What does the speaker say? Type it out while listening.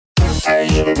Hey,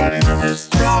 everybody know this.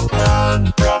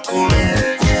 Rockland, broccoli,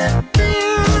 yeah.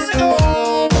 Music,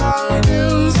 all my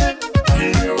music.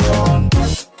 Here on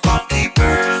Funky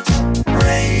Pearls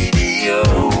Radio.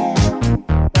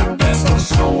 The best of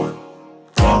soul,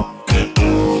 funk and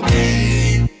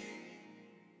boogie.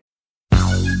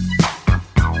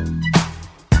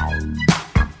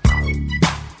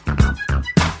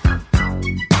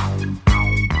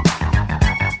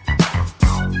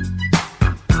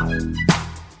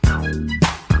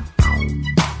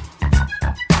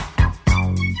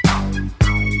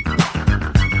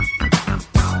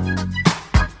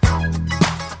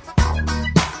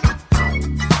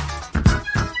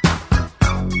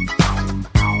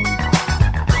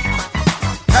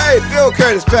 Hey, Bill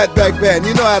Curtis, Fatback Band.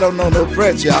 You know I don't know no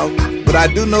French, y'all, but I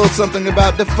do know something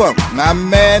about the funk. My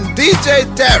man DJ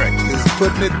Derek is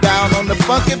putting it down on the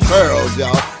Funky Pearls,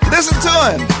 y'all. Listen to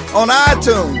him on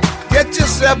iTunes. Get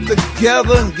yourself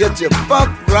together and get your funk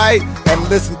right and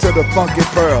listen to the Funky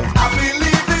Pearls. I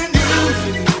believe in you,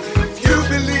 you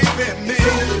believe in me,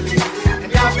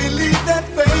 and I believe that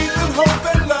faith and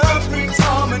hope and love brings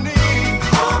harmony.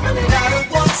 Now that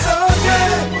once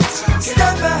again,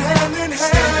 together hand in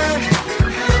hand,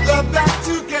 love back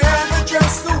together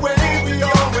just the way we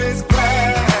always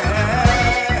planned.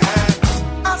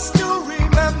 I still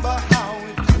remember how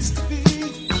it used to be,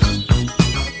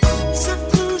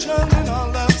 seclusion in our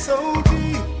love so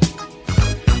deep.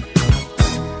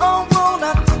 Oh, grown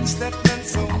up things that meant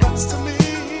so much to me,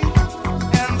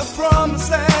 and the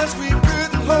promises we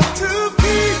couldn't hope to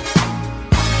keep.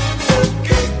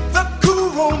 The cool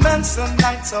romance of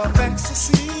nights of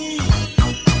ecstasy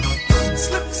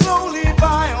slipped slowly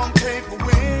by on paper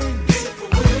wings.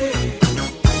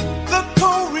 The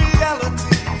cold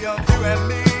reality of you and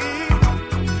me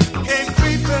came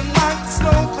creeping like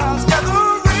snow clouds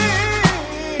gathering.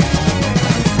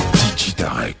 DJ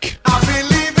Derek. I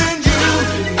believe in you,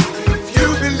 you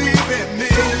believe in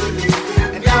me,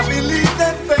 and I believe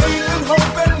that faith and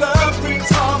hope and love brings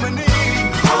harmony.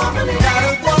 Now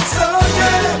that once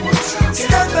again,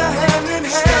 together hand in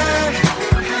hand,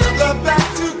 love back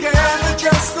together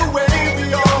just the way we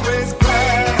always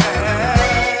planned.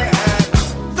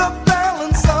 The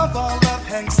balance of our love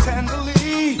hangs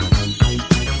tenderly,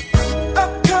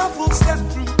 a careful step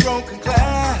through broken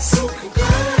glass.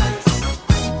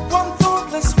 One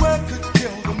thoughtless word could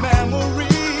kill the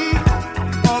memory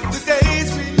of the days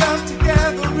we loved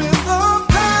together in the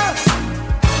past.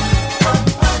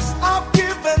 I'll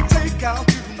give and take, I'll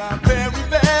do my very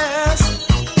best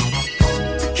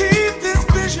to keep this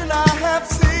vision I have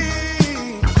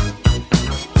seen.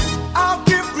 I'll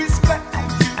give respect if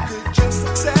you could just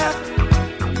accept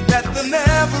that there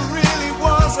never really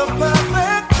was a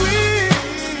perfect dream.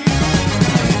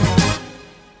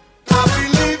 I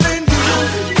believe in you,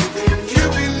 you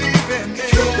believe in me,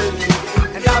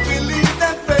 and I believe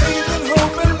that faith and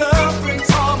hope and love brings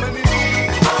harmony.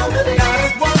 Now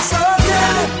that once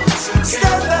again,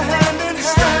 together hand in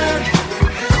hand,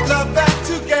 love back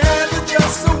together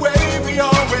just the way we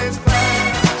always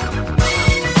planned.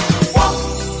 Walk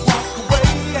away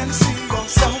and see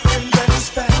yourself in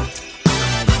retrospect.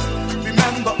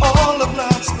 Remember all of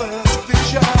love's first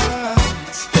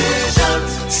visions.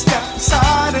 Step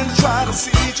aside and try to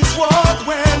see just what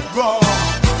went wrong.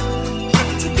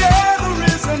 Living together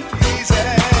isn't easy.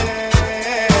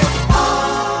 I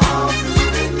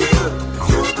believe in you,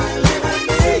 you believe in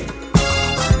me.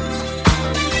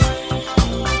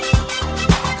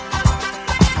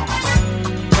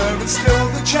 There is still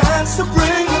the chance to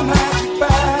bring the magic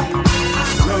back.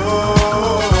 No,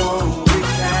 we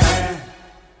can.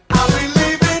 I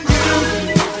believe in you,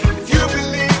 you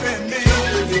believe in me,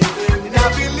 and I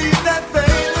believe that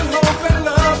faith and hope and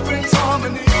love brings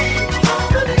harmony.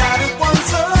 Now that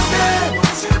once again,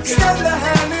 together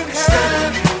hand in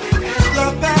hand,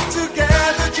 love back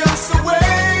together just the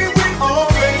way we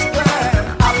always planned.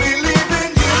 I believe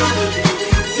in you,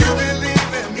 you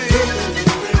believe in me,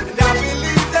 and I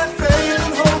believe that faith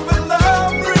and hope and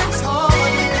love brings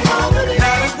harmony. Now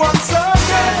that once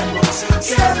again,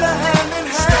 together hand in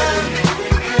hand,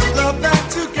 love back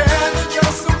together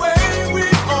just the way we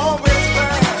always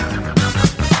planned.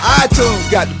 iTunes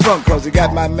got the funk cause he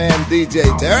got my man DJ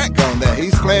Derek on there.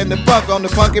 He's playing the funk on the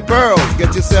Funky Pearls.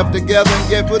 Get yourself together and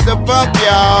get with the funk,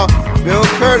 y'all. Bill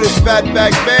Curtis,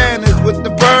 Fatback Band is with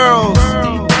the Pearls.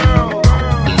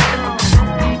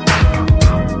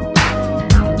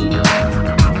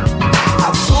 I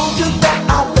told you that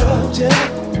I loved you,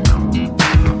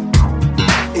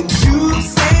 and you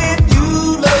said you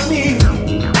love me.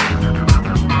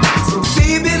 So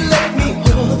baby, let me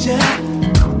hold you.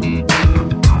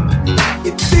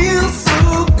 It feels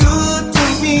so good to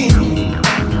me.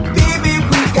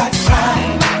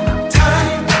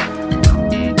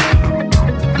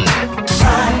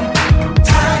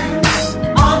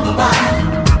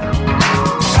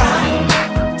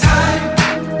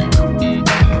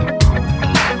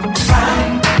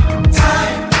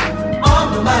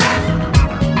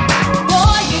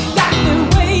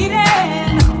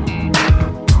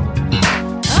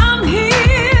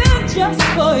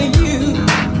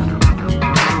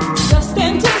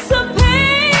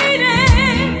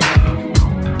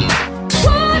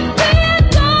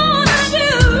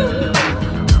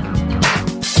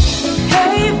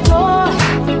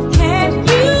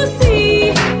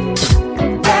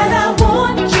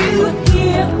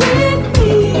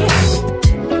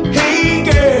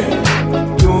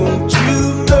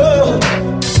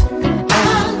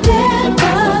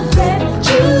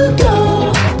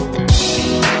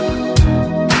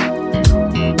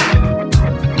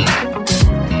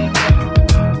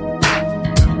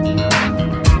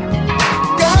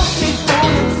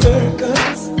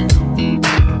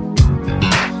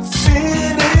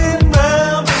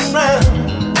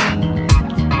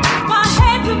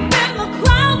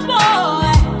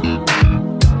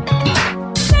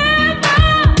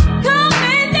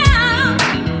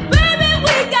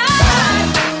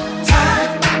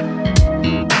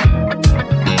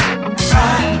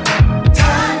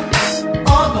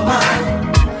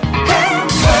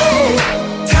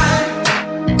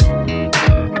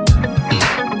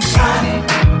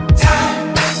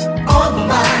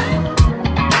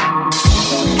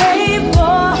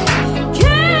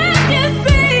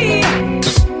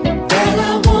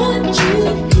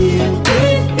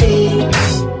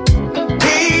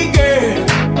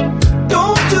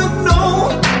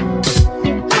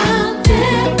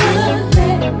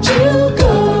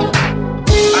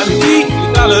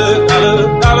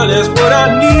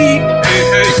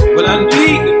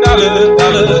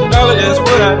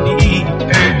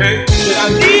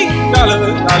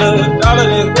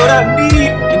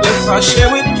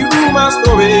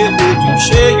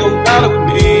 your dollar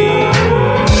with me.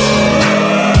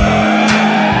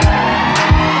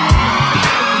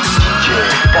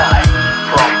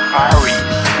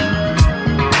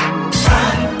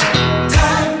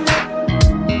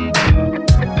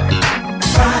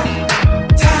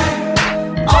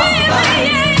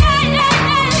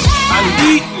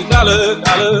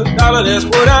 Dollar, that's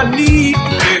what I need.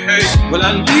 Hey, hey. Well, I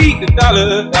need the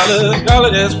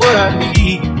dollar, that's what I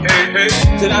need. Hey, hey.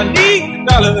 Said I need the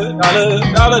dollar,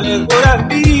 that's what I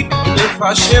need. And if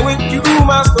I share with you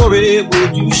my story,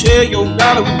 would you share your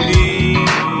dollar with me?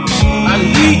 I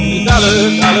need the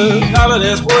dollar,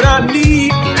 that's what I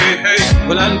need. Hey, hey.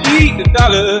 Well, I need the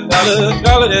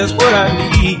dollar, that's what I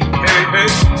need. Hey, hey.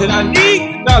 Said I need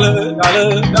the dollar,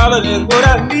 that's what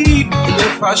I need. And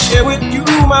if I share with you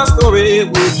my story,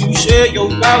 would you share your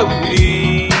dollar with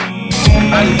me?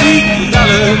 I need the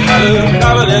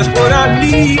dollar, that's what I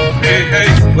need. Hey, hey.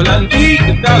 Well, I need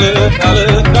the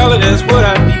dollar, that's what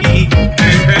I need.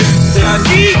 Hey, hey. Said I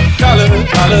need the dollar,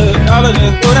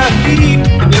 that's what I need.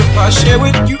 And if I share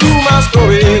with you my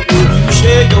story, would you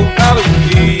share your dollar with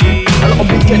me? I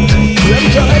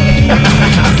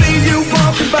see you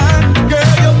walking by,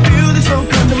 girl, your beauty's so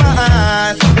good to my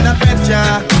eyes, and I bet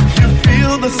you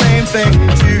feel the same thing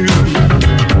too.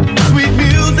 Sweet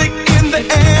music in the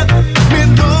air, me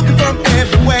looking from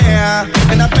everywhere,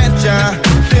 and I bet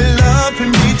they love to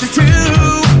meet you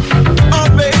too. Oh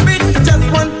baby, just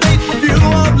one date with you,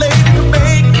 oh lady, to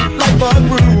make life a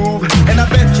groove, and I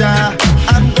bet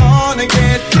I'm gonna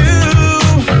get you.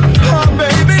 Oh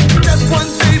baby, just one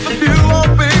date with you, oh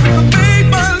baby, to make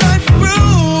my life a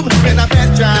groove, and I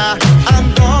bet I'm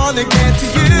gonna get to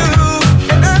you.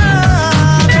 And I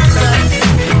bet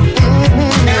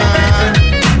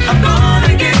I'm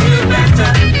gonna get you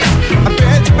better. I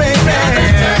bet you, baby,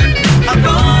 I'm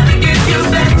gonna get you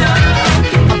better.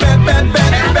 I bet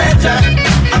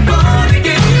I'm gonna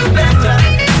get you better,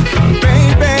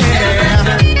 baby.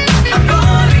 I'm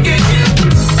gonna get you.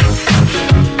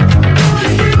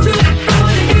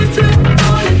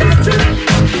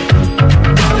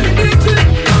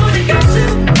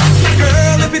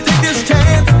 Girl, if you take this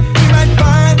chance, you might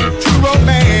find true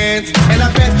romance, and I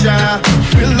bet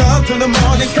we'll love till the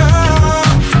morning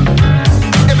comes.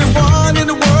 Everyone in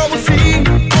the world will see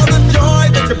all the joy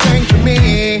that you bring to me,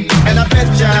 and I bet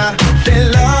they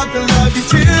love you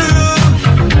too.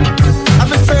 I've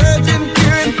been searching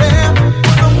here and there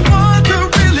for someone to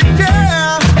really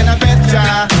care, and I bet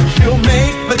you'll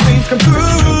make the dreams come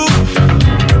true.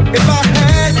 If I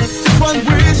had just one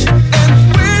wish and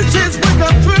wishes would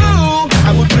come true, I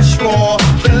would wish for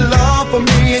the love for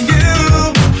me and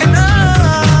you. And I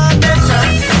bet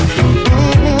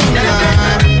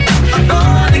I'm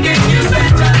gonna get you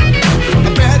better. I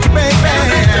bet you,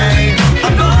 baby,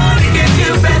 I'm gonna get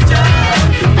you better.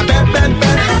 I bet I'm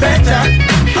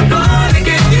gonna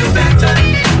get you better.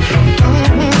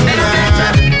 And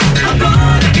I'm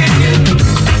gonna get you.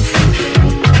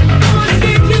 Gonna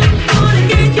get you, gonna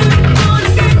get you, gonna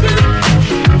get you.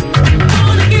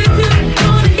 Gonna get you,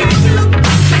 gonna get you.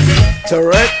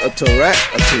 Tarek, a Tarek,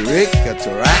 a Tarik, a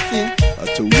Taraki, a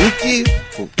Taruki,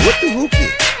 what the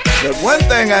hookie? But one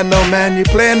thing I know, man, you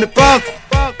playing the funk.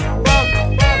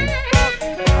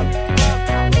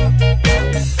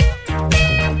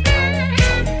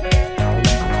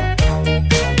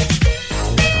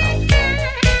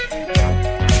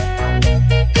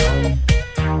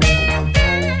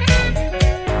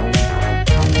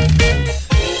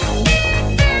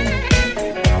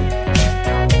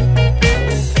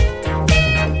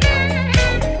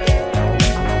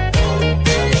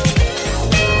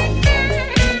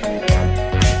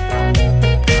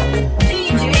 DJ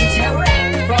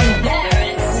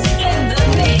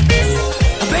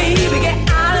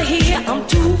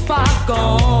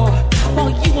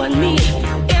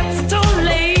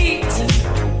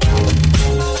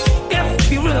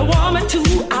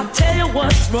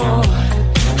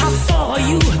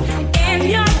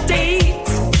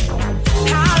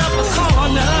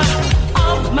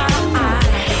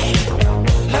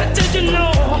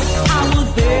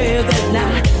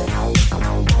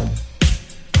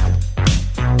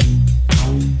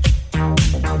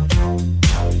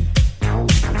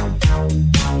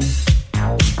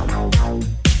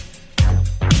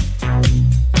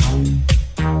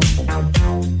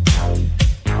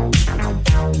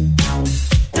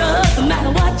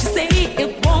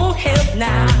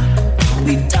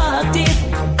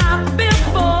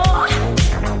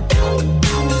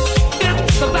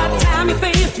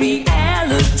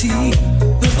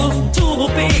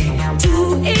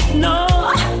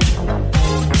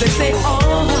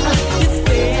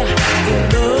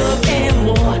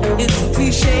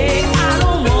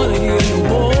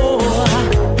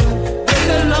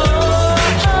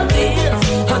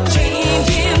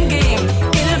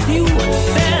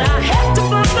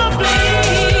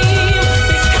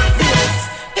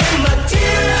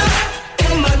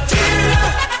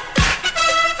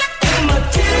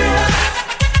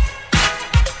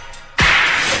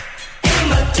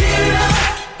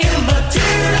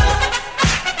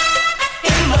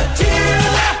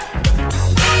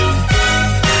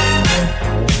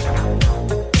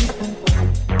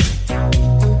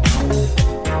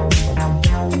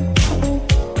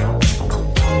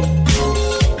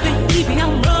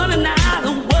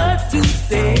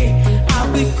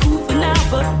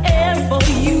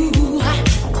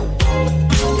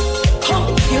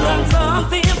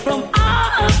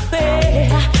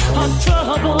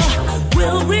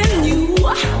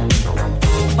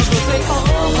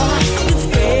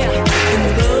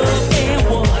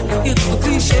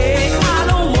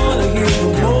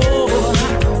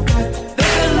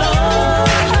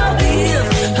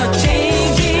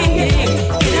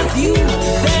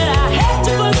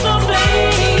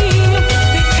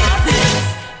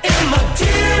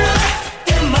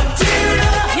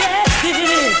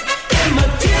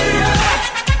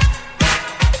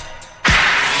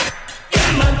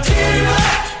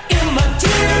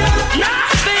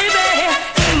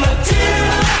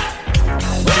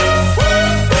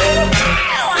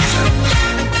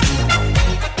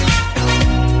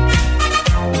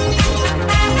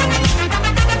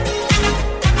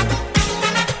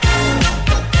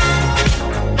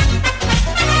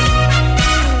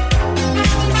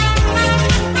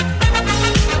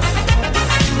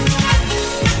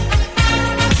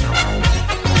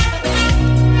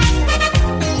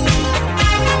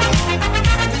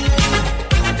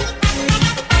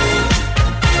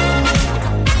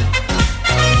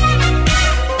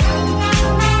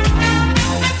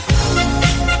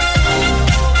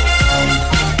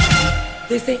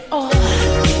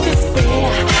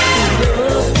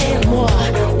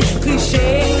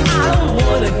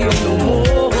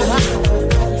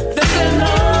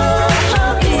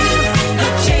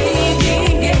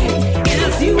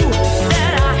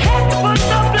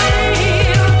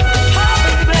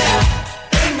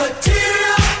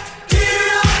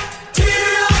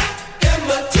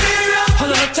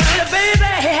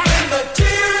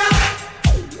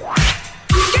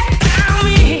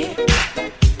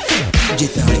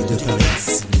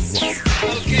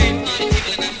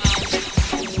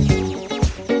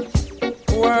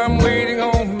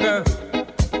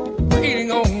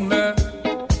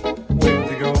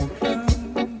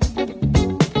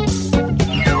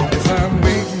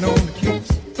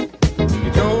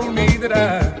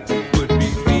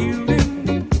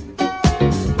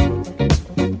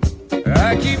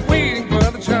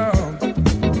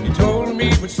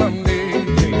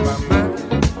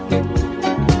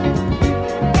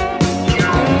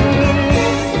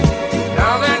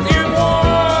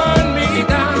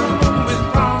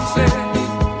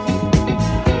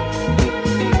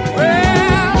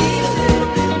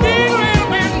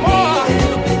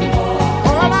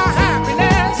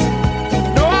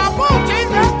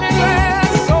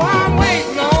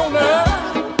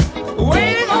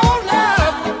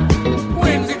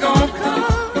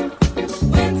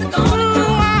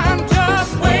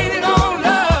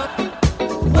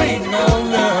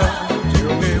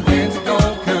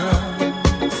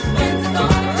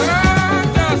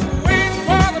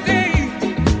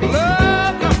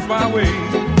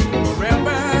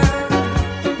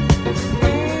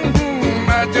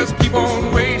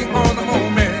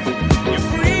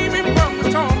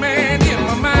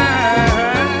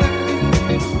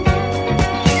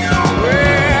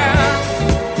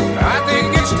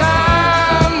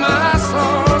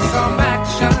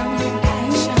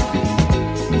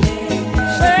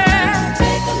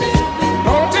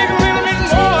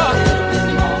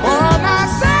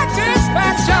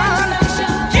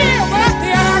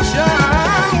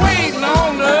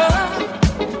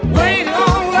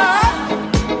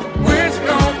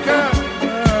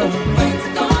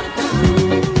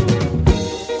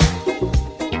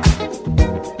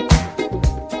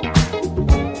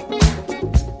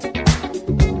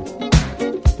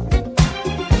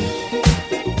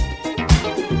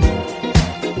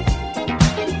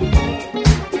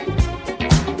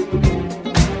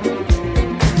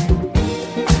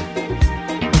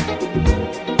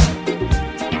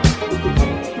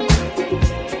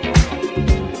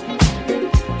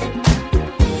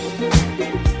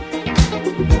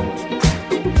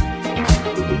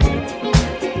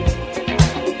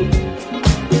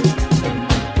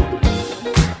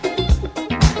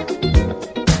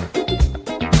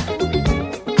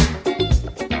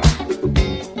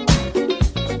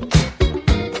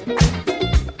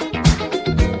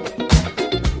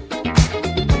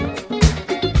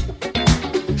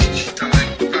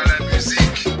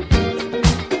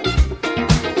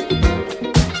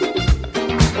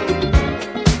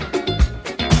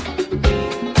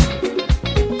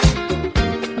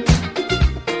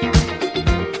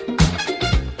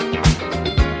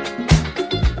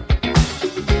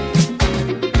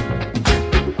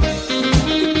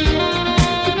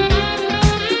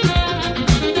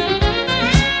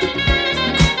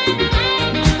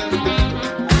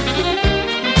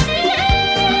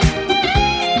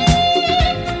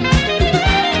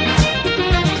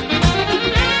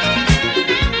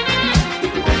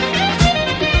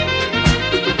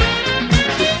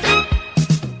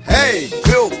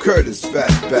Curtis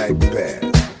Fatback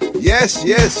Band. Yes,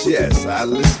 yes, yes, I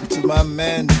listen to my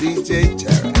man DJ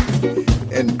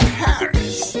Tarek in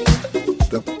Paris.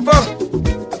 The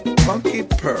funky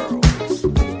pearls.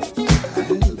 I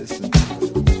listen to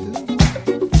them too.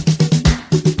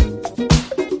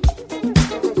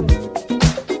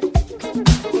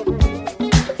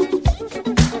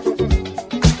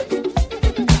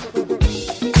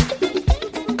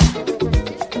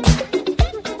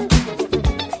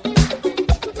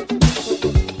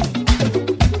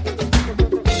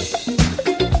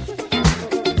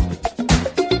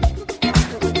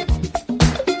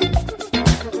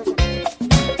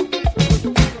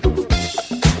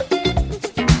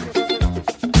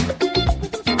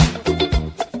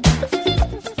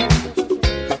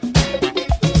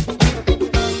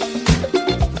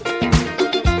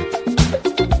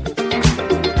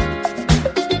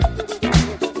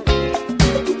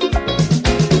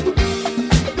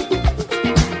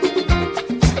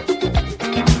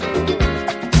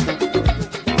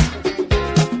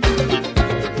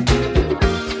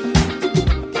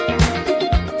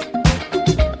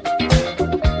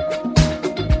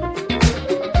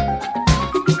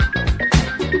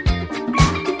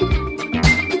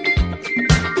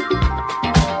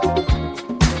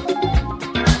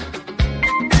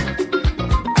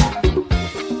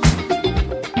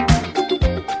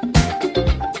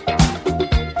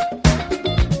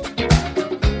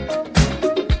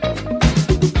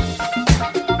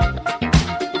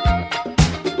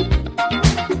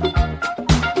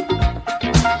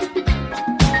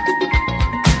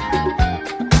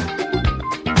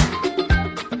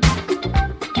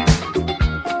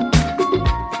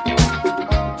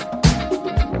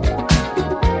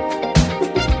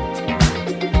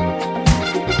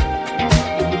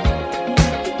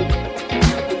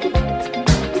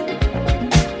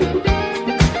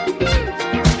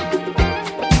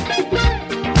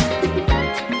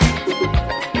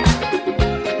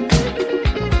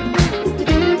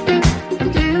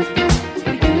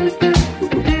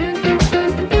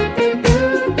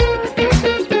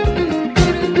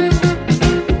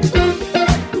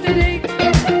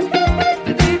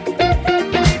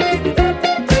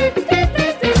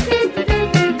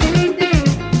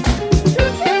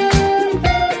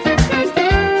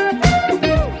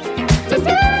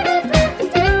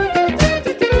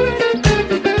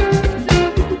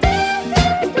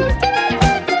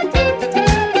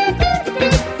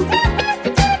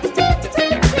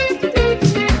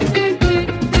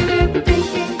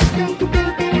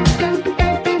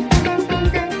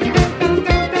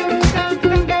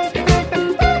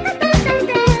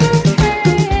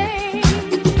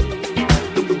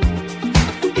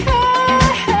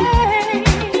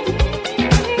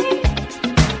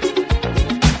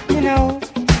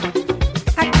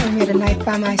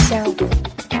 By myself,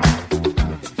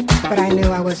 but I knew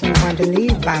I wasn't going to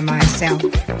leave by myself.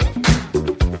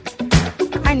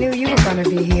 I knew you were going to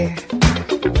be here.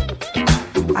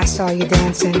 I saw you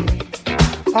dancing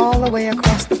all the way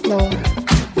across the floor,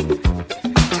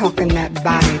 talking that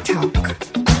body talk.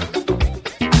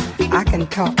 I can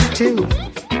talk too.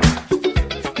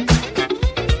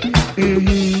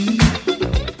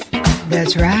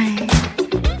 That's right.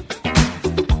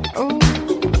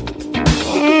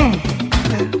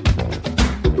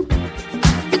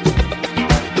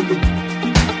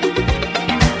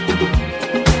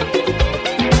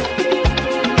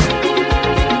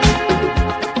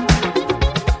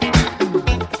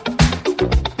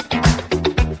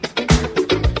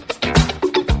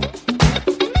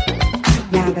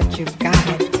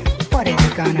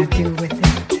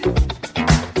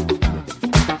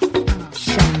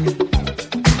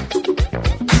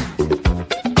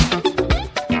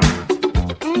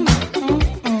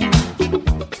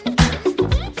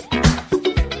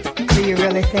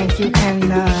 Think you can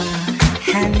handle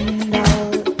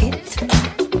it?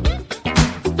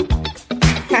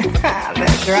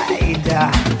 That's right.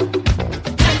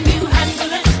 Can you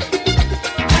handle it?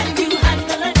 Can you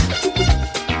handle it?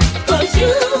 'Cause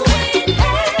you ain't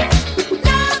had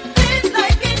nothing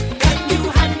like it. Can you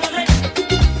handle it?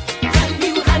 Can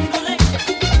you handle it?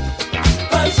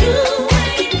 'Cause you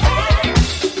ain't had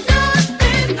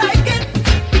nothing like it.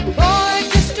 Boy,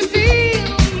 just to feel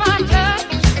my touch.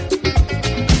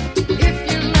 If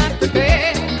you're not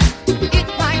prepared, it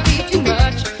might be too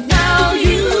much. Now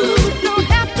you don't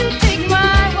have to take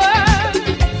my word.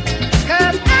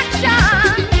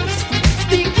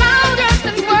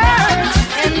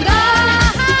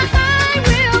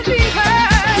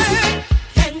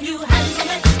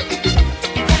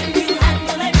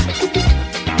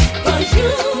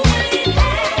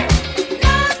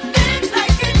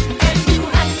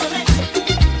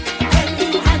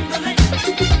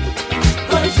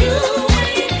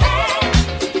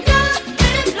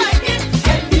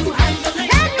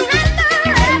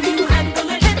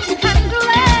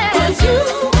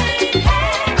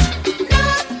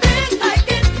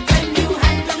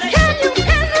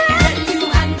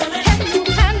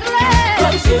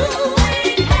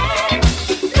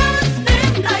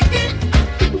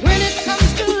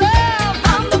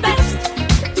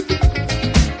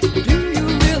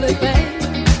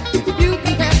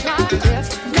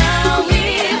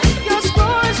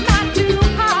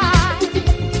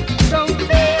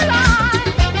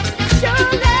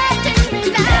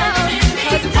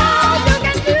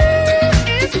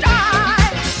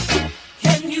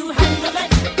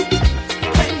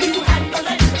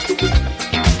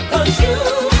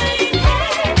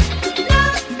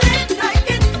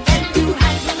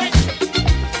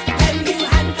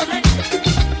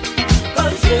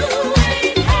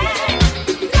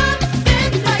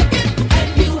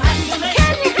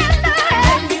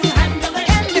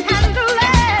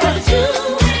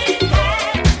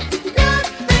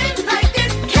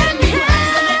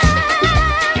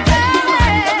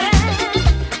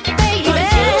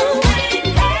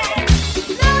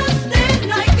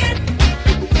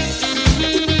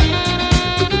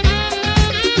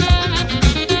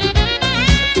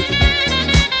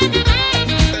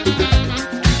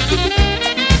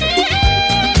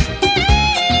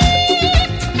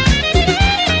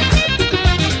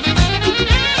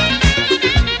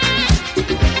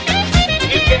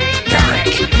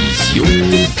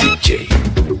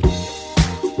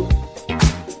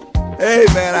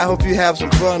 you have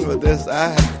some fun with this. I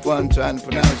have fun trying to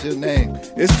pronounce your name.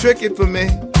 It's tricky for me.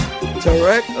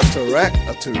 Tarek, a Tarek,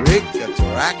 a Tariq, a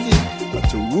Taraki, a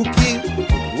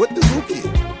Taruki. What the Ruki?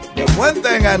 But one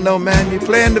thing I know, man, you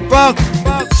playing the funk.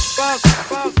 Funk, funk,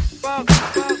 funk, funk,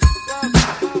 funk.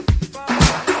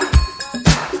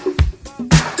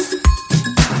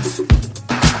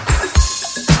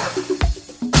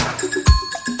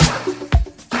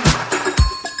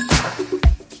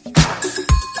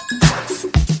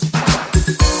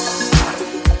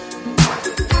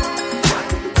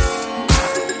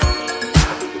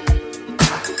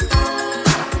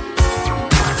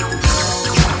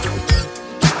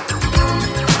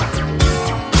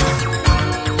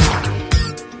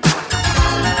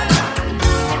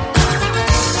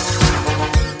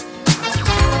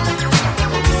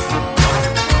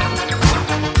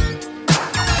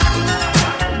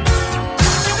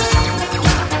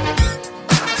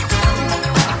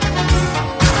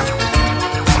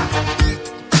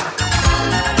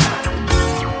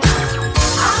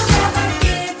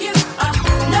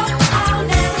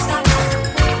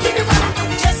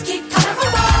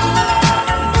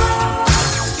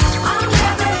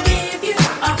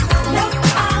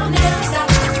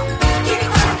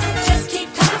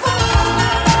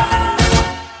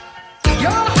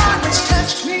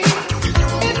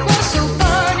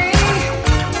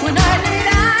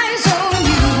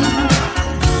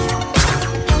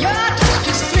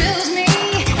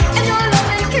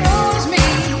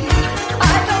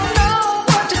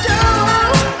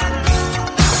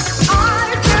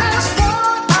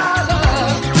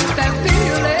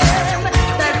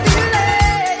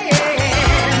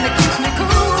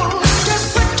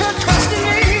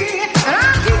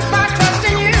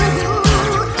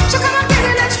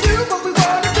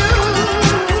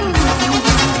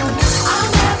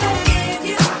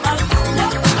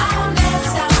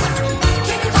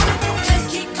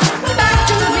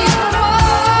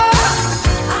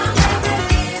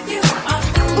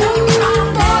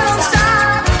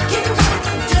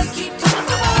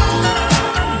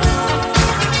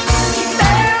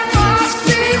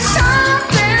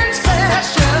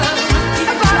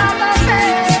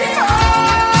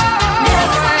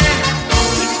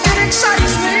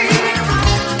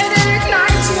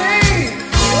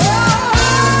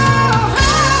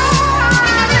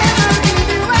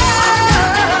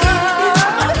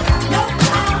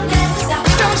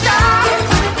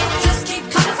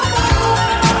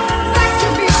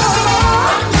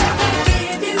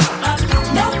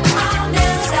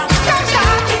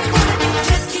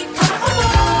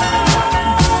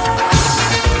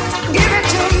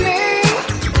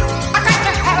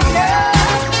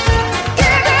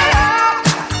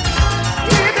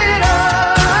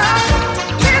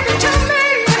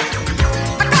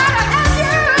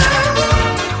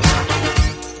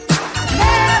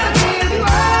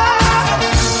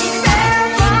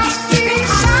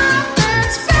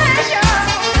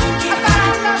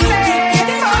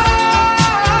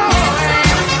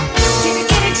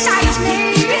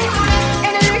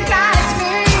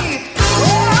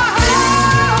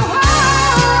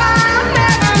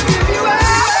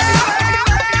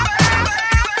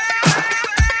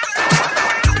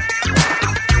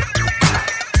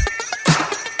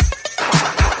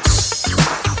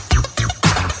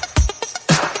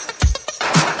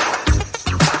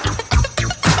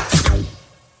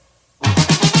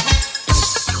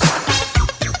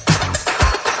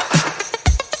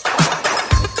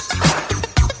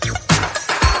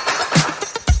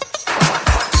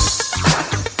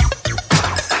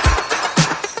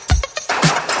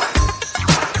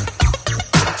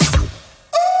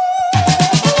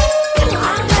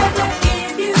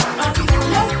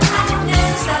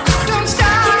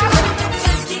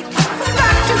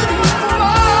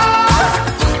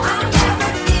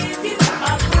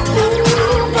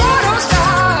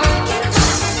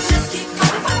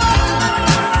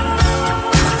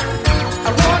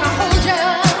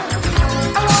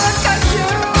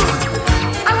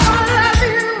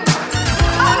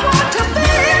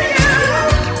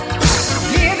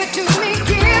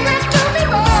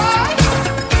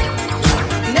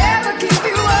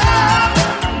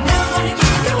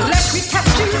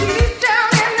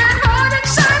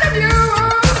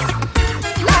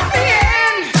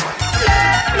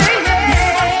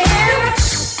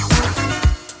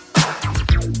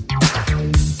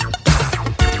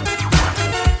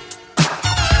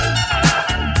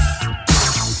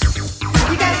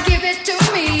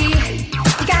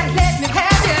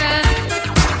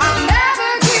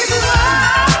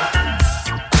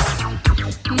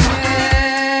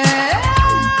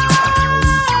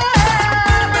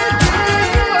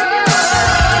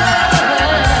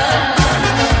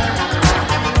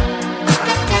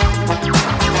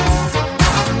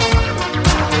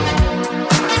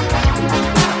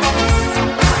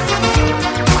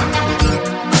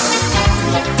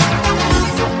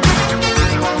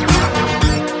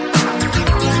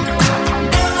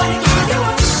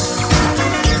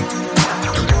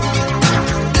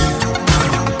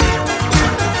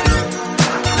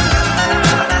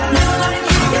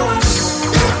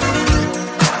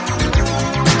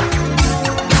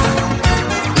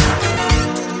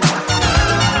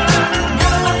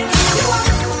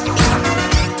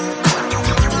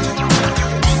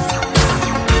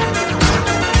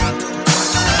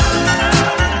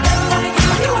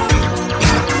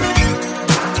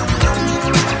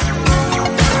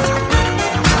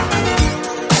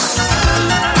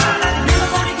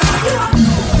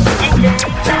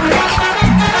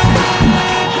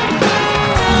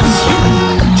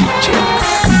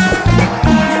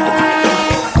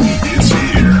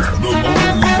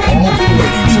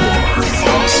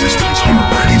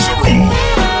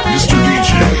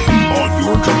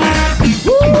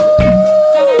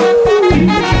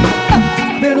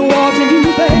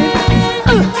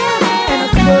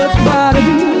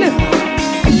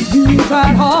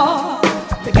 tried hard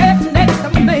to get next to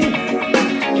me.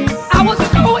 I was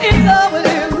so in love with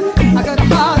him, I could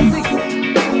hardly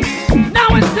see. Now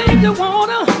it seems to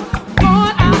wanna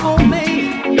run out on me.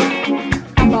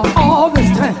 After all this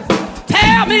time,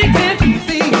 tell me, can't you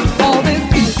see all this?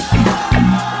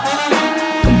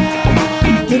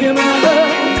 Give you my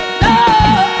love,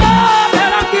 love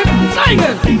that I'm giving,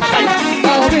 singing,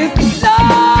 all this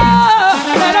love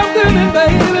that I'm giving,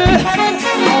 baby.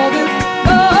 All this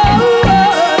love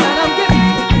that I'm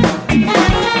giving.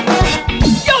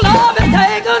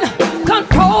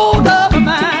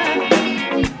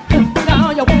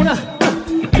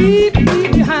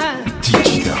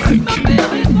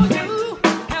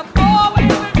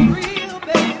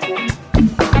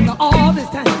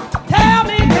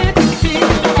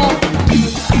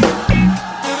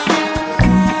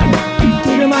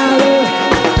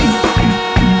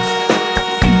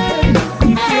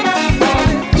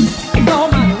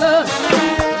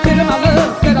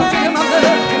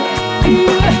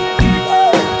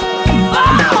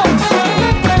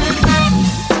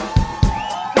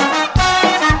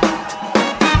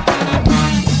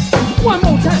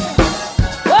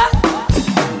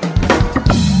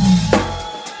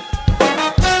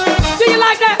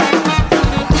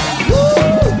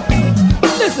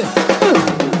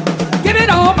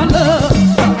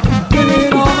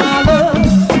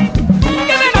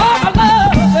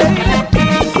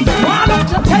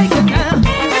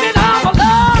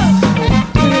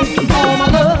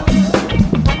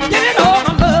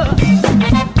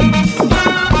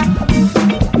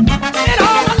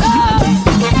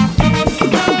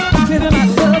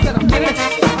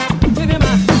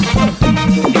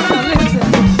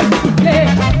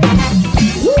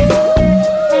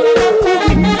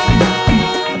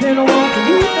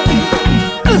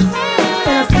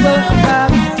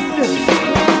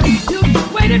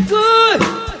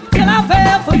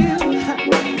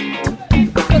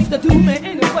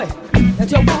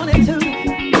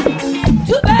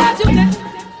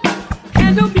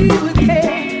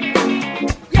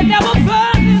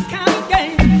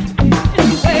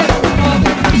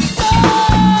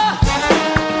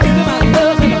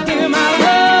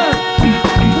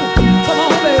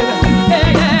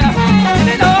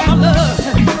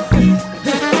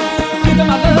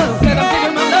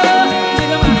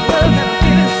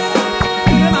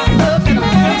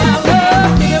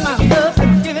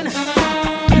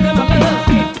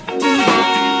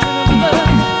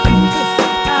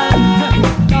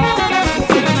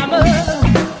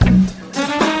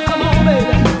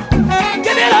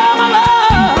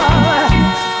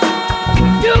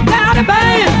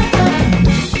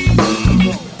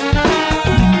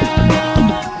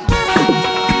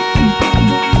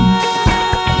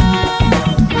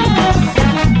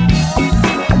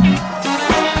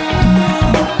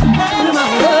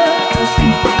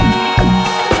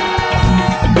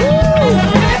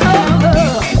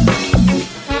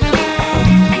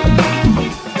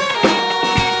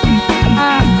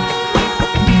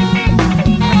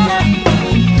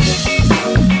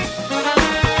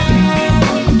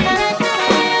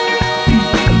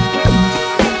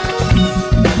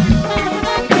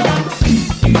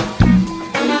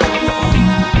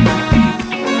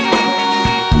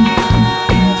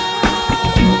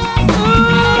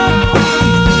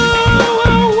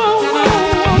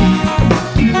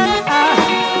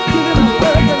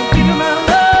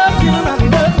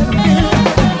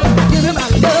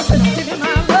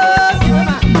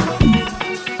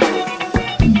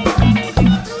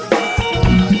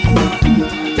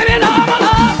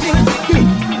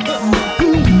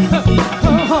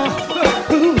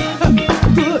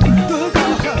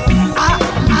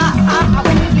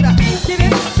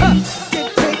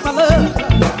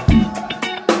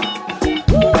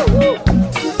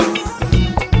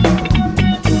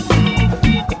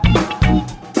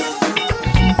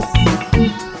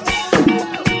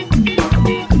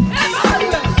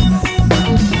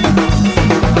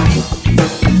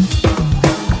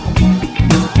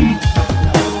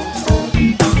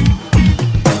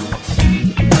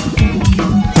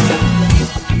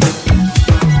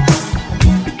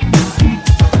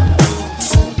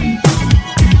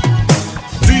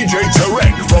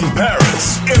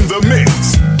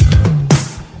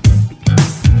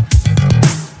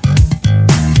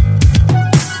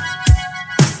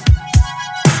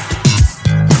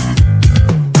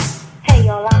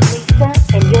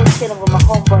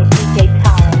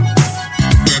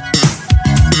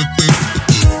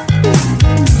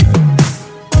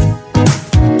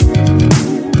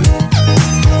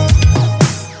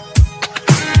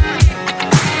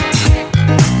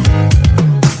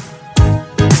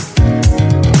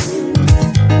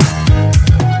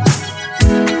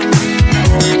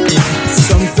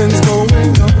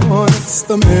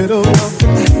 the middle of the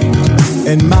night,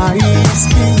 and my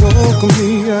ESP woke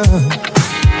me up.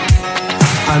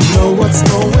 I know what's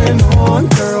going on,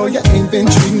 girl, you ain't been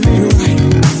treating me right,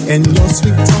 and your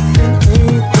sweet talking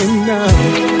ain't enough.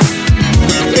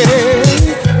 Yeah,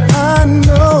 I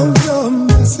know you're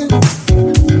messing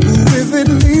with at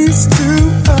least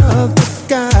 2 other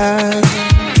guys.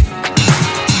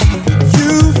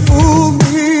 You fooled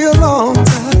me a long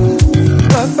time,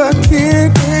 but the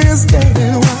kid is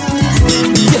getting wise.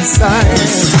 Yes, I am.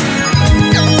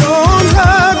 Don't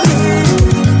hurt me,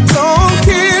 don't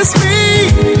kiss me,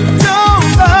 don't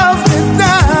love me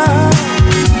down.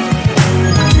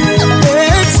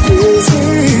 Excuse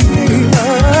me,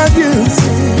 but you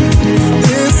see,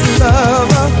 this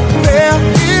love affair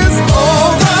is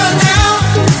over now.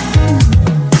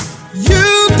 You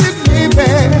did me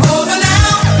bad. Over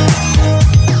now.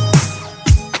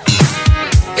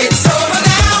 It's over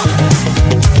now.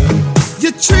 You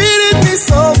treated me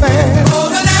so bad.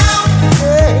 Over now.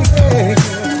 Hey, hey,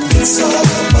 it's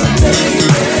over, baby.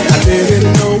 I didn't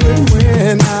know it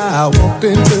when I walked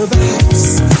into the house,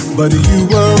 but you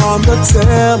were on the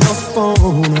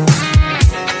telephone.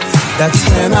 That's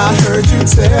when I heard you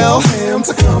tell him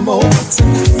to come over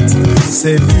tonight.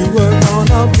 Said you were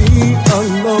gonna be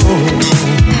alone.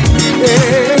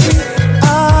 Yeah,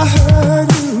 I heard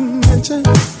you mention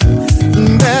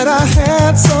that I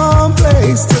had some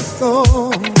place to go,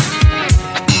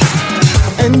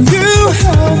 and you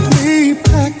helped me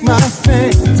pack my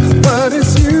things, but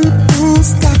it's you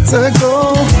who's got to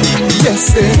go.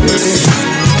 Yes, it is.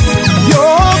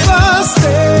 You're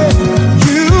busted.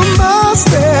 You must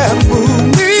have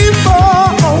moved me for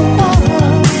a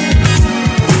while.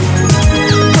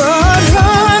 But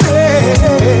honey,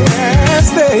 as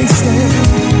they say,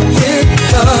 hit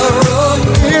the road.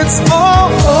 It's all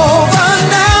over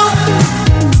now.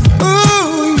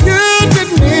 Ooh, you did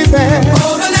me bad.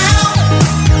 Over now.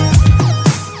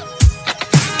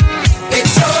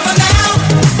 It's over now.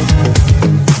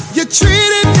 You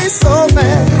treated me so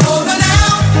bad. Over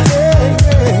now. Yeah,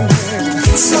 yeah, yeah.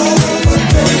 It's over,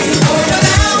 baby. Over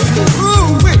now. Ooh,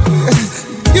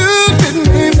 you did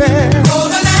me bad.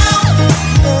 Over now.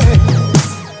 Yeah.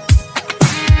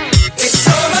 It's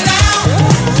over now.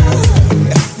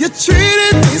 You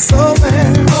treated me so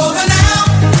bad. Over now.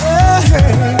 Yeah,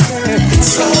 yeah.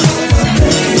 It's over,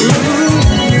 baby.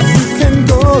 You can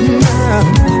go now.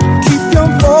 Keep your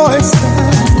voice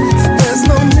down. There's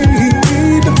no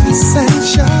need to be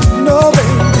sunshine. No, baby.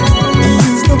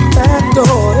 Use the back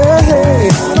door. Hey,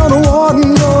 I don't want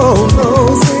no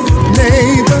nosy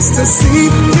neighbors to see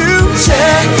you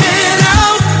checking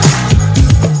out.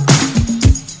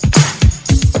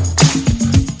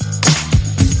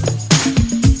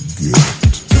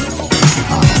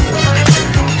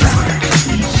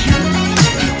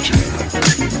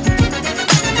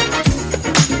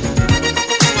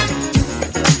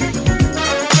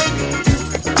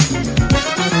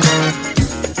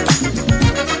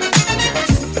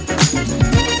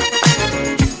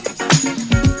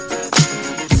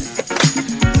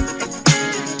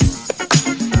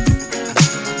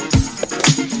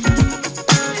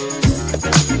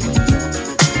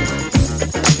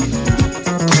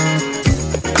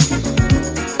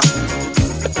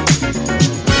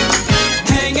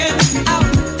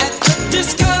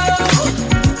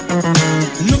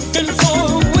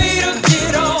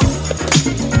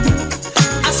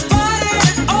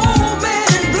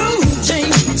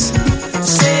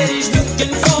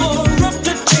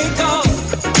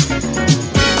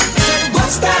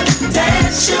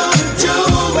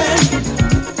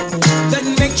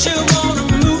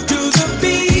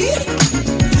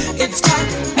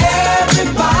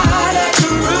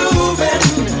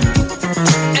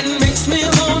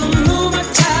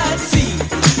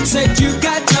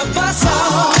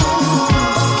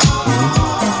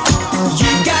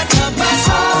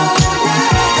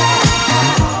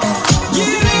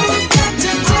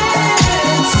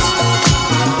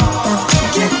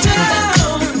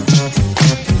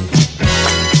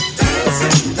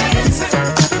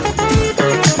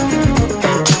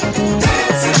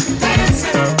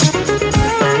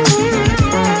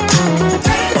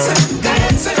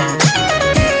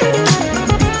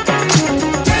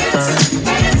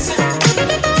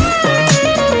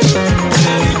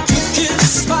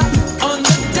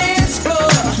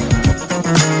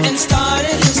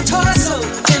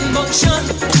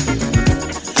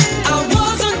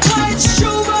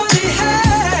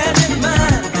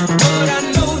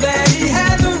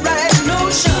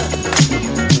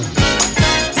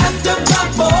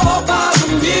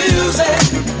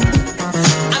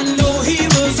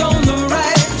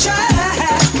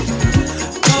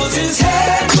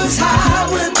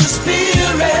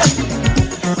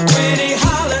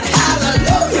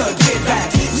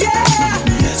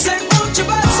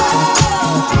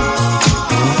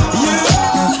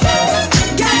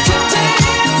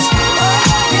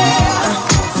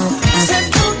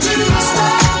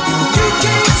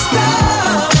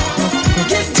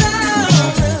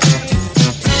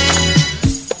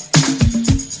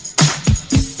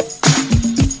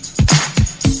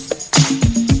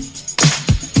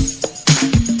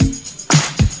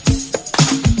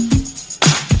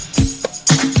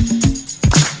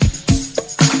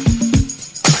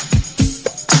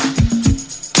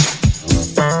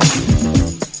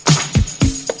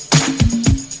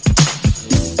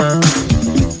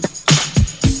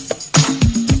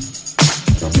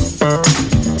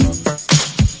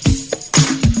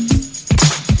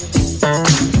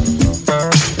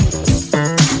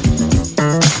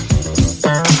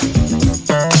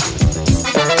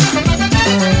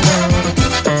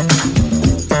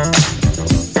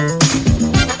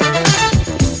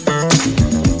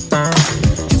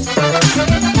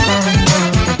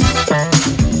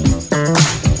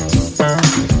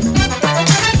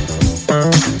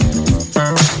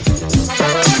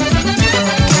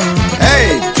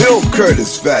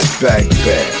 Curtis Fatback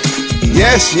Band.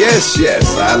 Yes, yes,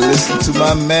 yes, I listen to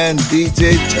my man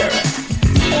DJ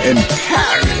Tarek in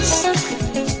Paris.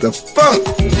 The funk,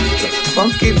 the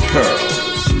funky pearls.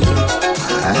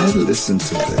 I listen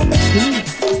to them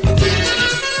too.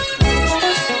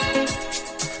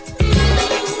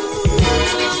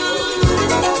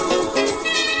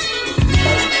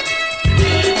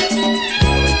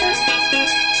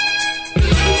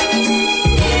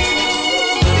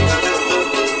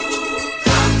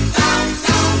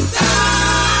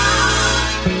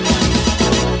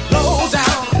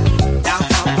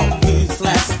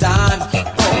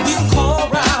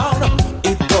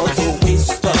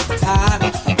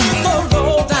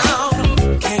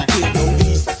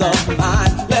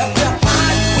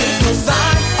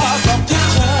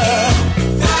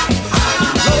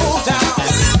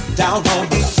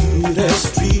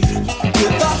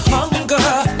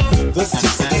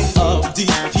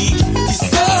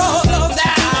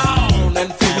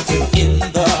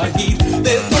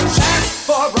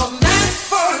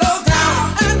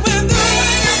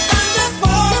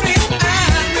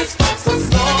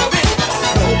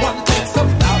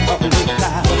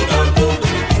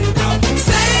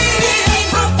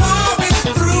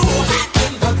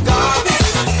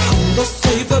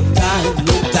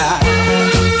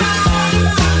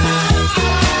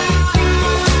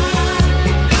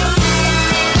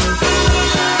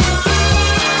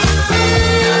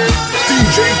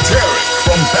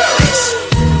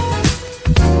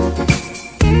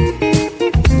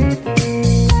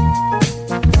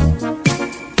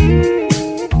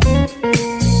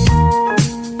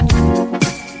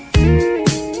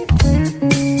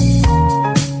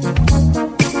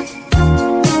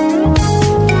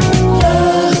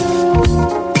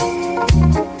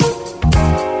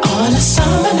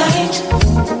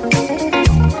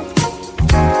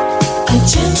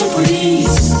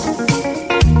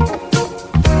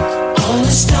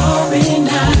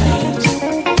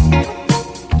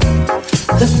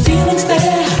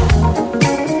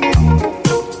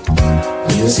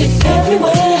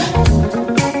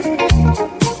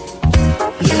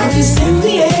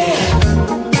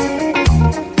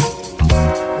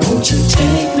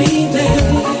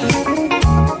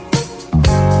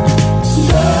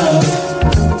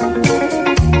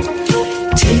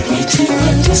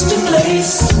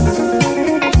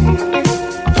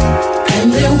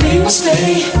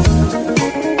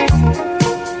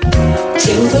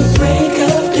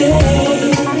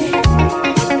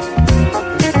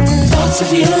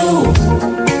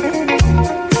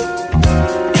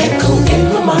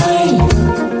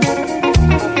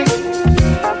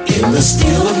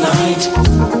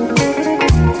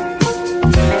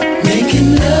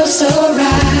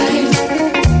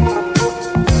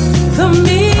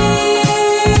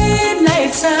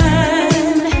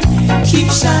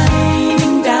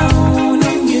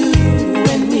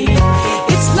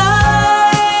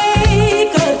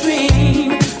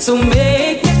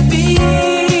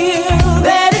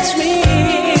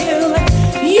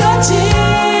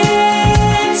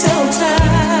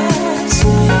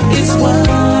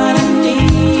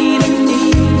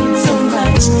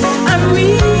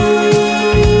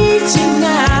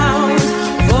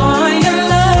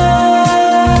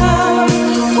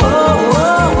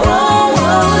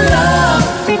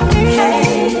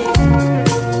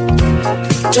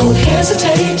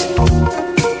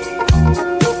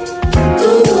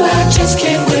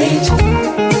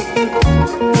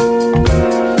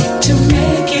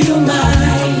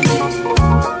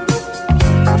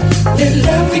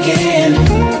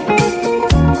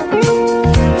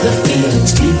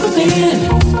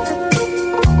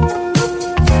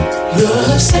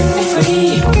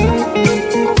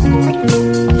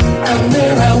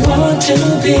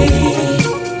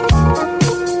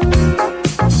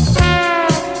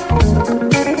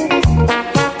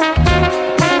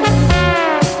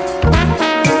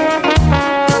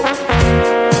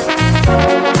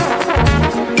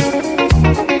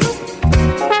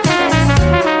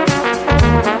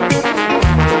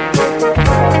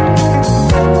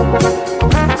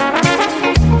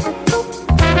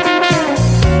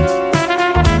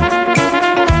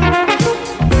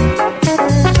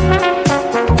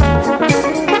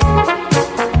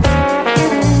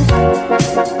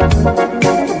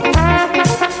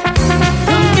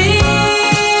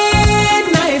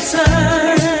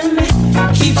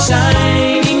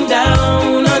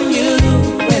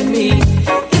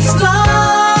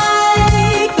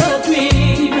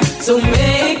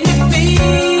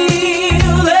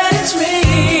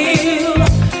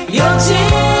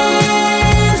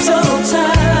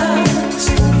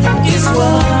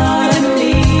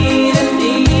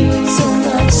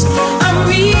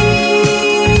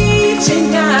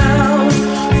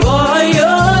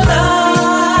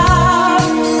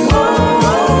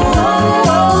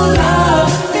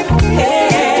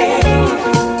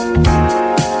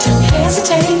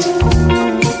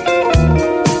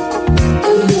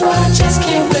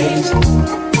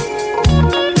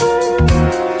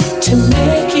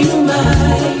 make you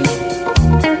mine.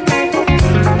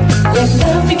 Let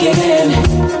love begin.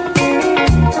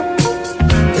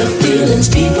 The feelings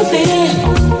deep within.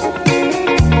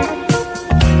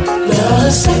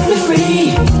 Love set me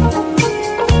free.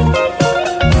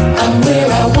 I'm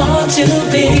where I want to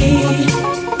be.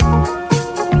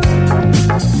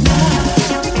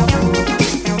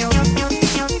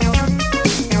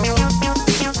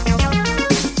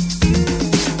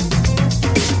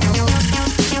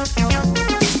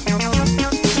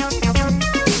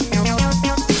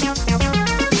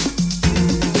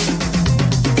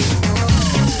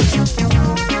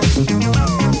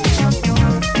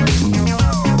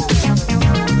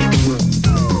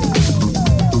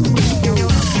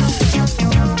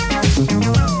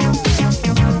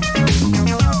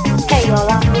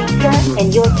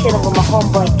 And you're chilling with my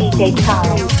homeboy DJ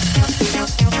Khaled.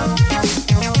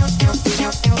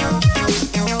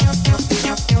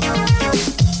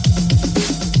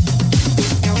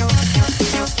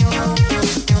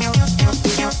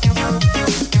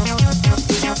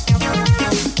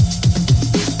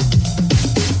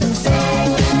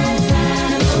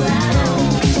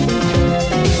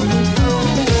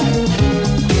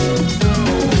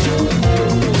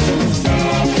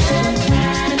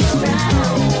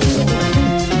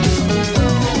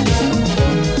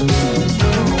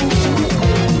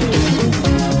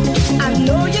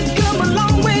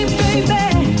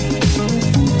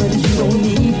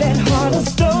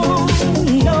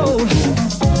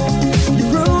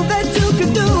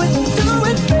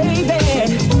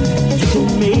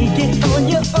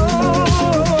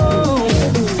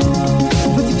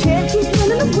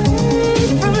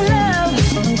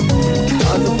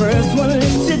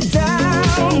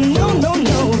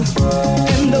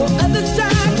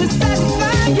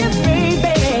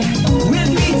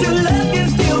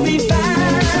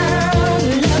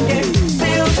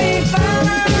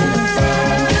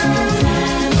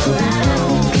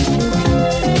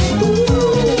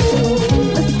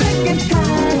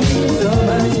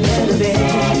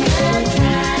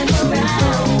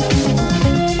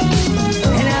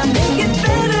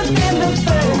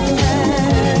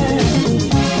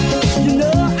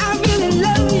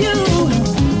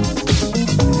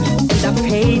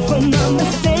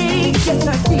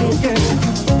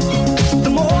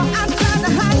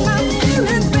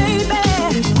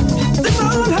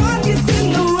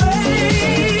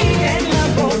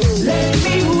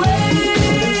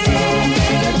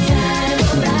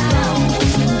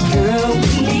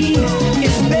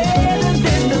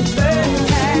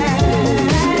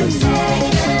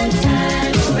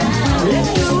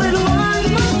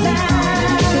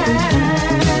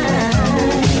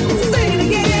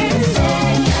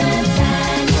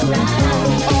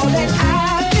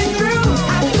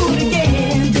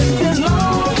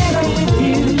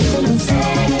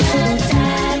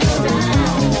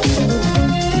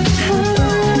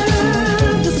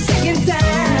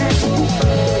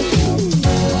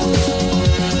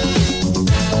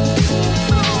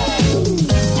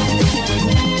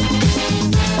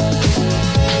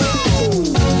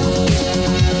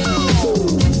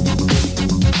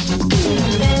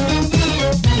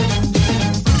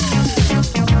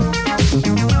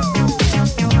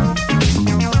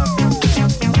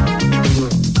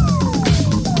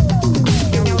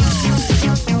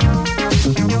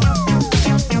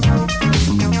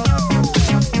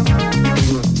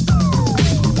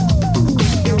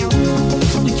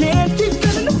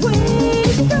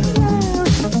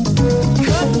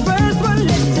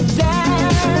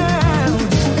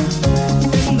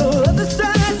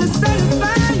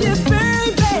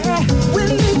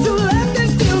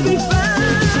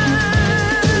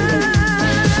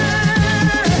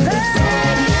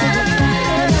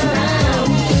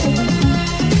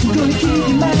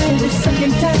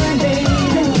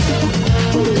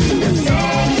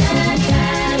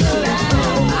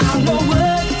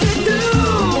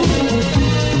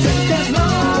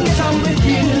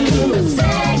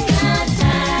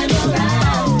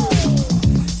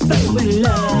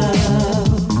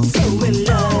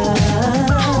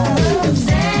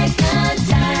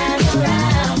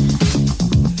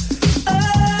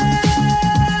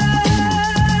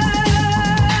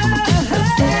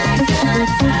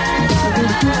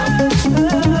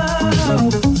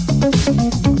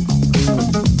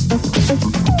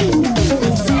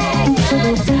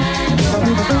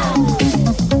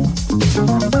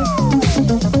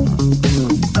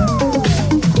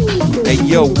 Hey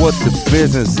yo, what the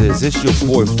business is? It's your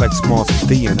boy Flex Monster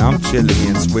D, and I'm chilling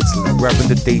in Switzerland, grabbing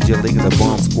the DJ League and the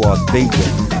Bomb Squad DJ.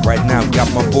 Right now, got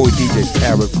my boy DJ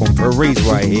Tarek from Paris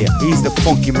right here. He's the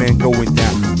funky man going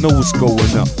down. Know what's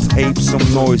going up. Tape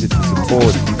some noise if you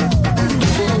support it.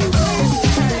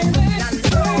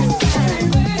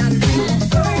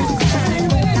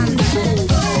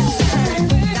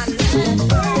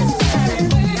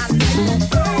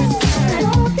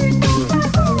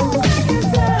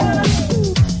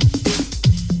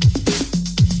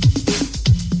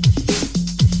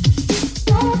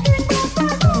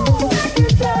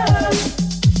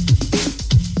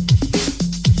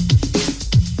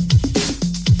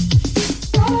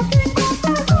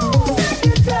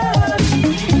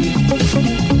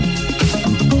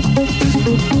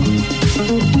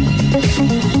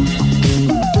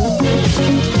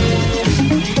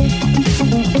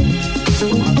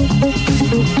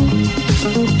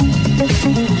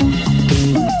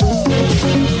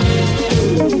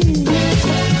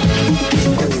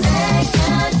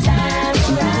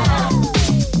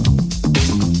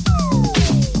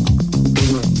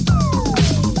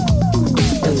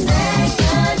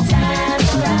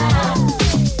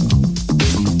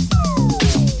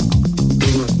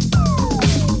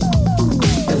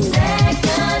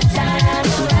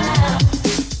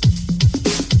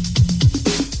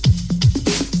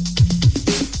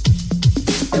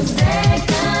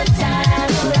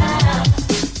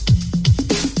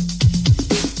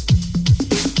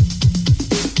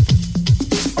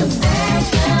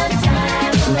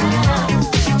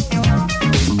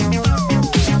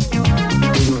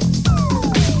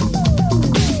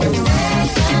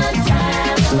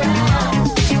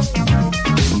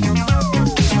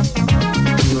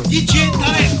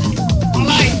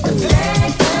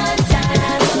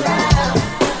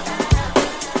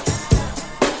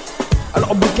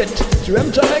 Tu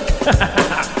aimes Tarek?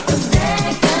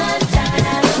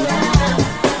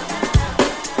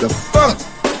 The funk,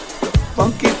 the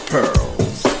funky pearls.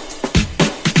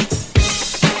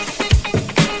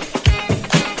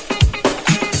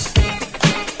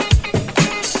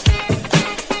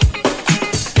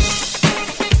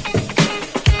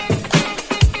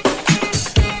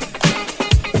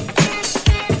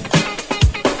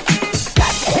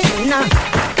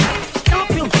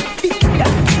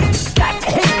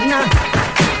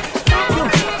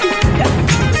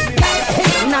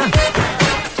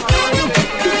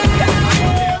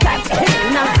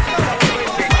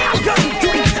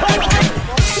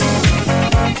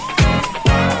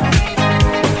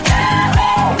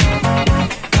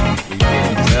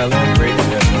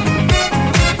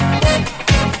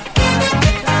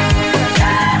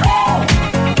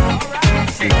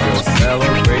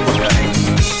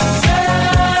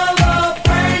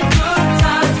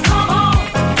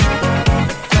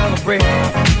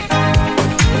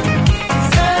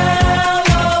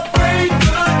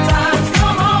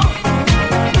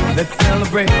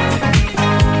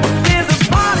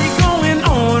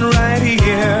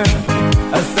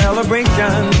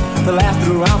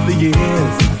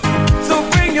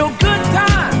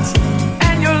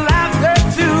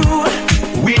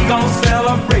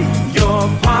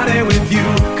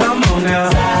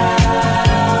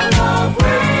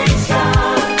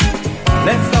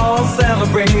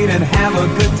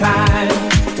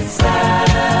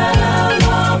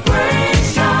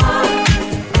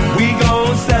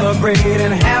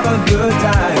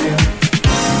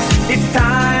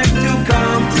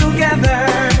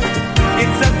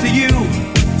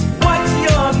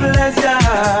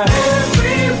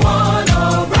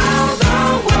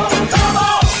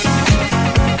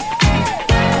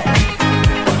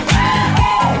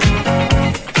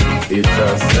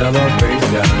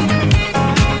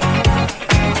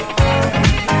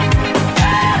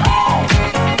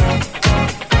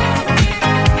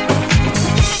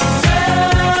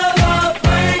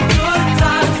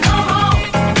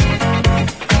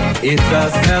 It's a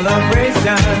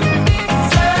celebration.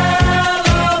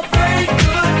 Celebrate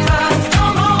good times,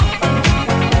 come on.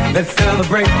 Let's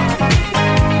celebrate.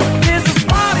 There's a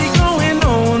party going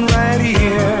on right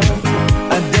here.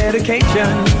 A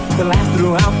dedication to last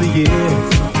throughout the years.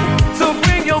 So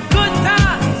bring your good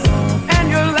times and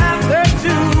your laughter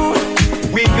too.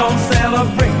 We gon'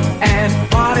 celebrate and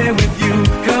party with you.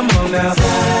 Come on now.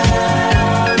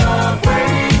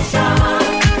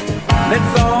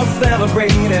 Let's all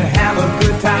celebrate and have a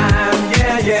good time,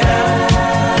 yeah,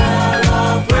 yeah.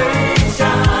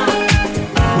 Celebration.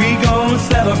 We gon'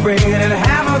 celebrate and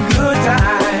have a good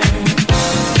time.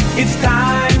 It's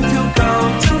time to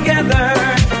come together.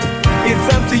 It's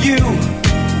up to you.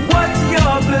 What's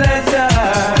your pleasure?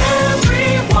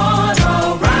 Everyone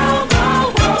around the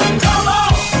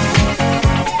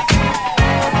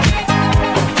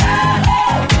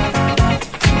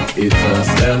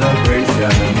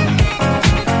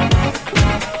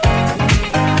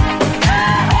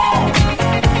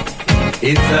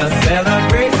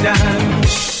it down.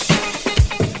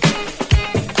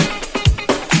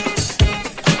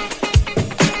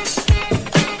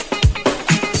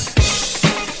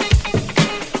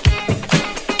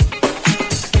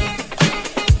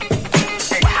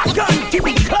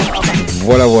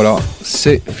 Voilà,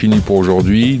 c'est fini pour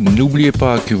aujourd'hui. N'oubliez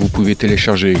pas que vous pouvez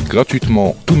télécharger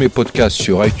gratuitement tous mes podcasts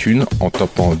sur iTunes en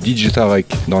tapant DJ Tarek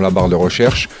dans la barre de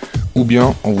recherche ou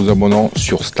bien en vous abonnant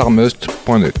sur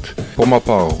starmust.net. Pour ma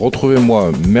part,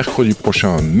 retrouvez-moi mercredi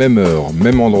prochain, même heure,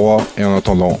 même endroit, et en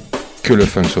attendant, que le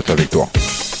fun soit avec toi.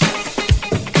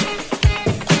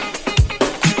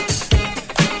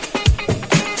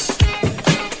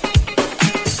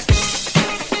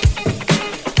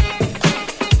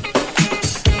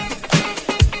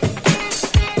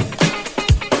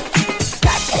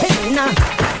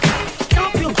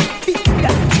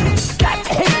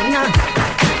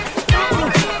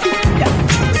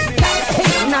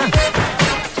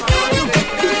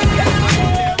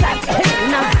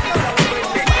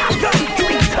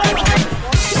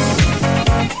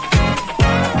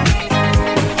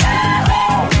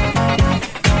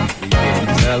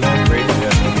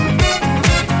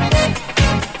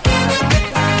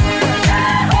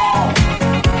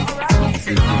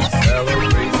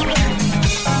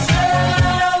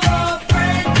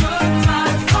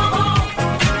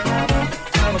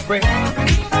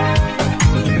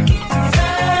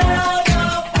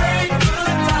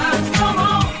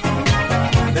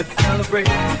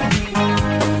 Celebrate.